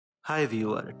Hi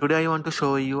viewer, today I want to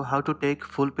show you how to take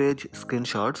full page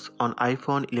screenshots on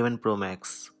iPhone 11 Pro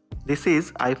Max. This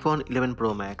is iPhone 11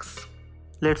 Pro Max.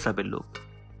 Let's have a look.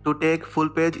 To take full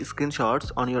page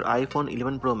screenshots on your iPhone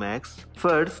 11 Pro Max,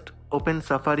 first open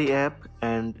Safari app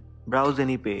and browse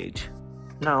any page.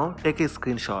 Now take a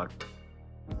screenshot.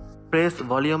 Press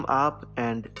volume up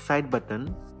and side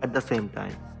button at the same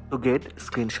time to get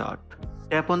screenshot.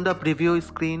 Tap on the preview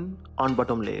screen on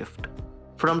bottom left.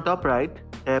 From top right,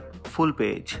 tap full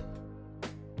page.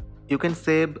 You can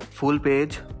save full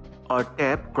page or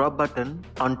tap crop button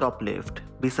on top left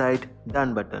beside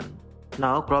done button.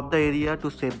 Now crop the area to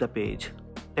save the page.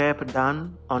 Tap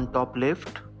done on top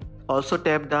left. Also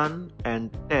tap done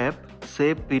and tap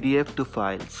save PDF to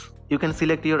files. You can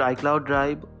select your iCloud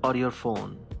drive or your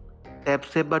phone. Tap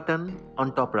save button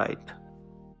on top right.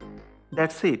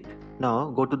 That's it.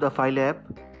 Now go to the file app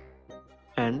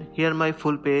and here my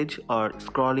full page or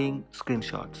scrolling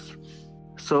screenshots.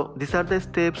 So these are the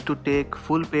steps to take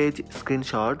full page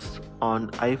screenshots on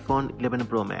iPhone 11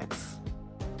 Pro Max.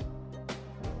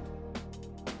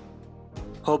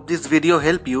 Hope this video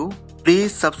helped you.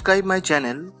 Please subscribe my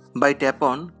channel by tap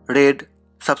on red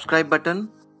subscribe button.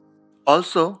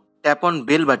 Also tap on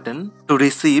bell button to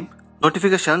receive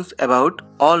notifications about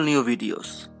all new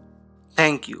videos.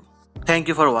 Thank you. Thank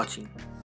you for watching.